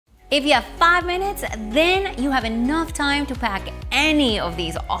If you have 5 minutes, then you have enough time to pack any of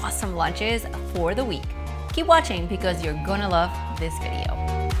these awesome lunches for the week. Keep watching because you're gonna love this video.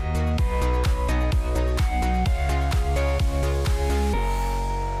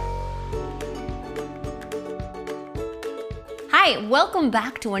 Hi, welcome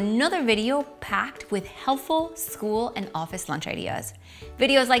back to another video packed with helpful school and office lunch ideas.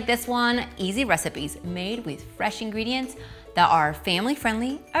 Videos like this one, easy recipes made with fresh ingredients that are family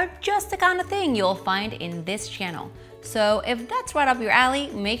friendly, are just the kind of thing you'll find in this channel. So if that's right up your alley,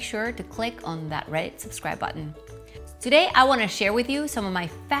 make sure to click on that red subscribe button. Today, I want to share with you some of my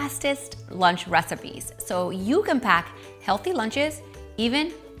fastest lunch recipes so you can pack healthy lunches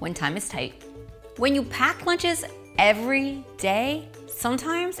even when time is tight. When you pack lunches every day,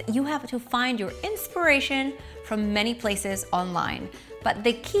 sometimes you have to find your inspiration from many places online. But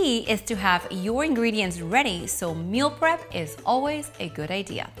the key is to have your ingredients ready, so meal prep is always a good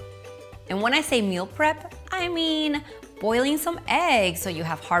idea. And when I say meal prep, I mean boiling some eggs so you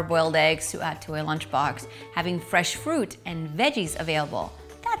have hard-boiled eggs to add to a lunchbox, having fresh fruit and veggies available,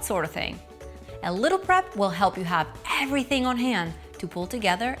 that sort of thing. A little prep will help you have everything on hand to pull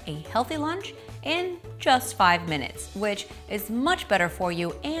together a healthy lunch in just 5 minutes, which is much better for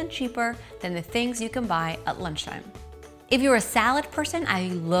you and cheaper than the things you can buy at lunchtime. If you're a salad person, I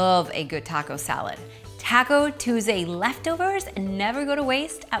love a good taco salad. Taco Tuesday leftovers never go to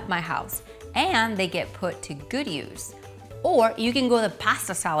waste at my house, and they get put to good use. Or you can go the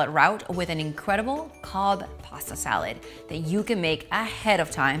pasta salad route with an incredible Cobb pasta salad that you can make ahead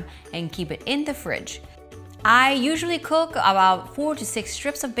of time and keep it in the fridge. I usually cook about 4 to 6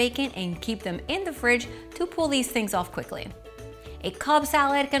 strips of bacon and keep them in the fridge to pull these things off quickly. A Cobb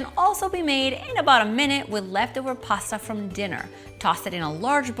salad can also be made in about a minute with leftover pasta from dinner. Toss it in a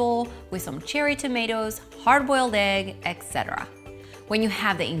large bowl with some cherry tomatoes, hard-boiled egg, etc. When you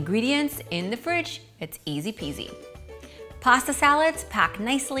have the ingredients in the fridge, it's easy peasy. Pasta salads pack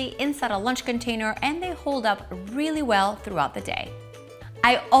nicely inside a lunch container and they hold up really well throughout the day.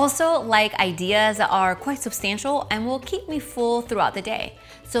 I also like ideas that are quite substantial and will keep me full throughout the day.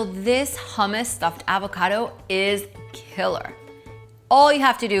 So this hummus stuffed avocado is killer. All you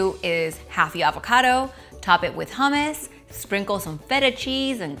have to do is half the avocado, top it with hummus, sprinkle some feta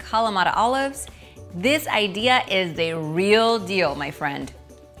cheese and Kalamata olives. This idea is the real deal, my friend.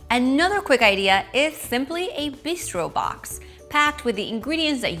 Another quick idea is simply a bistro box, packed with the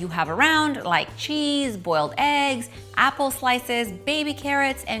ingredients that you have around, like cheese, boiled eggs, apple slices, baby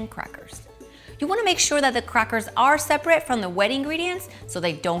carrots, and crackers. You want to make sure that the crackers are separate from the wet ingredients so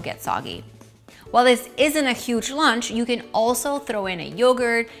they don't get soggy. While this isn't a huge lunch, you can also throw in a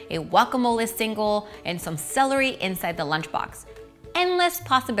yogurt, a guacamole single, and some celery inside the lunchbox. Endless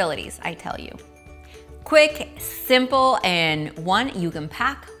possibilities, I tell you. Quick, simple, and one you can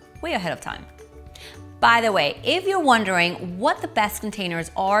pack way ahead of time. By the way, if you're wondering what the best containers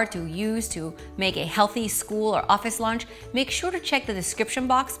are to use to make a healthy school or office lunch, make sure to check the description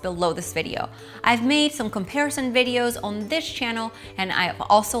box below this video. I've made some comparison videos on this channel and I've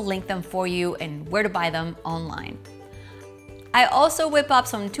also linked them for you and where to buy them online. I also whip up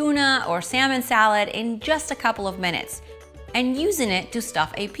some tuna or salmon salad in just a couple of minutes and using it to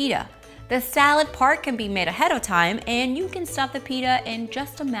stuff a pita. The salad part can be made ahead of time and you can stuff the pita in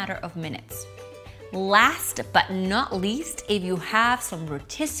just a matter of minutes. Last but not least, if you have some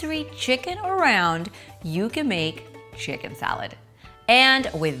rotisserie chicken around, you can make chicken salad. And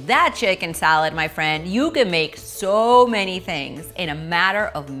with that chicken salad, my friend, you can make so many things in a matter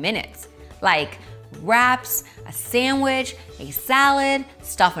of minutes, like wraps, a sandwich, a salad,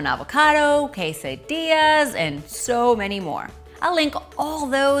 stuff an avocado, quesadillas, and so many more. I'll link all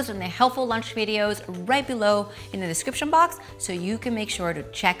those in the helpful lunch videos right below in the description box so you can make sure to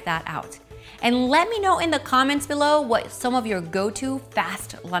check that out. And let me know in the comments below what some of your go-to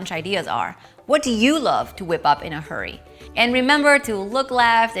fast lunch ideas are. What do you love to whip up in a hurry? And remember to look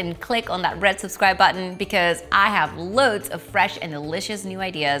left and click on that red subscribe button because I have loads of fresh and delicious new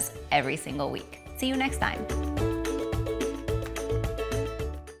ideas every single week. See you next time.